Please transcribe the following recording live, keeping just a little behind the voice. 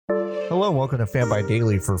Hello and welcome to Fanbyte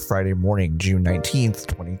Daily for Friday morning, June 19th,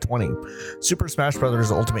 2020. Super Smash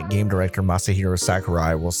Bros. Ultimate Game Director Masahiro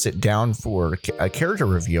Sakurai will sit down for a character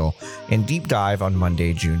reveal and deep dive on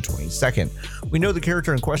Monday, June 22nd. We know the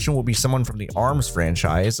character in question will be someone from the ARMS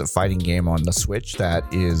franchise, a fighting game on the Switch that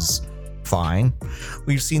is fine.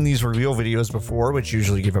 We've seen these reveal videos before, which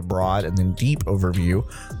usually give a broad and then deep overview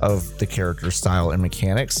of the character style and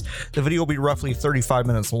mechanics. The video will be roughly 35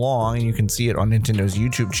 minutes long, and you can see it on Nintendo's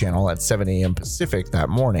YouTube channel at 7 a.m. Pacific that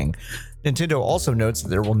morning. Nintendo also notes that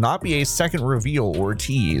there will not be a second reveal or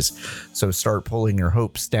tease, so start pulling your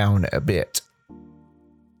hopes down a bit.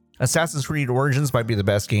 Assassin's Creed Origins might be the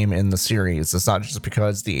best game in the series. It's not just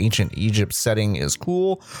because the ancient Egypt setting is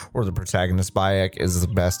cool or the protagonist Bayek is the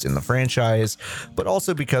best in the franchise, but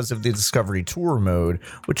also because of the Discovery Tour mode,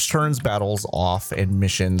 which turns battles off and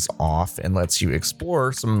missions off and lets you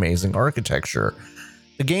explore some amazing architecture.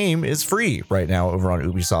 The game is free right now over on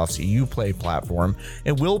Ubisoft's Uplay platform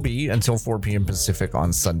and will be until 4 p.m. Pacific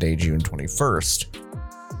on Sunday, June 21st.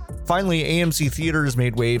 Finally, AMC Theaters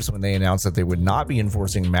made waves when they announced that they would not be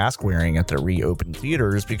enforcing mask wearing at their reopened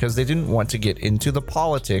theaters because they didn't want to get into the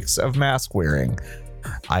politics of mask wearing.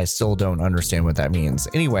 I still don't understand what that means.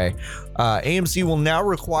 Anyway, AMC will now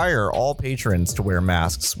require all patrons to wear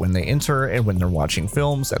masks when they enter and when they're watching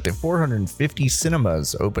films at the 450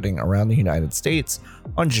 cinemas opening around the United States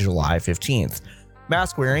on July 15th.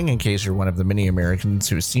 Mask wearing, in case you're one of the many Americans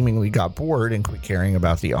who seemingly got bored and quit caring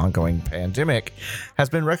about the ongoing pandemic, has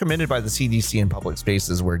been recommended by the CDC in public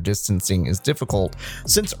spaces where distancing is difficult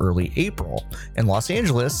since early April. In Los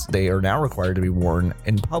Angeles, they are now required to be worn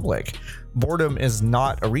in public. Boredom is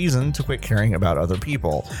not a reason to quit caring about other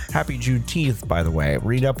people. Happy Juneteenth, by the way.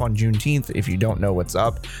 Read up on Juneteenth if you don't know what's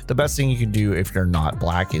up. The best thing you can do if you're not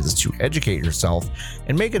black is to educate yourself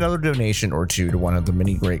and make another donation or two to one of the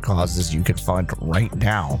many great causes you could fund right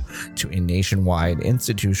now to end nationwide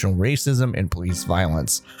institutional racism and police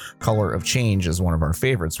violence. Color of Change is one of our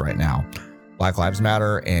favorites right now. Black Lives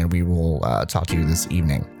Matter, and we will talk to you this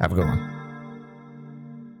evening. Have a good one.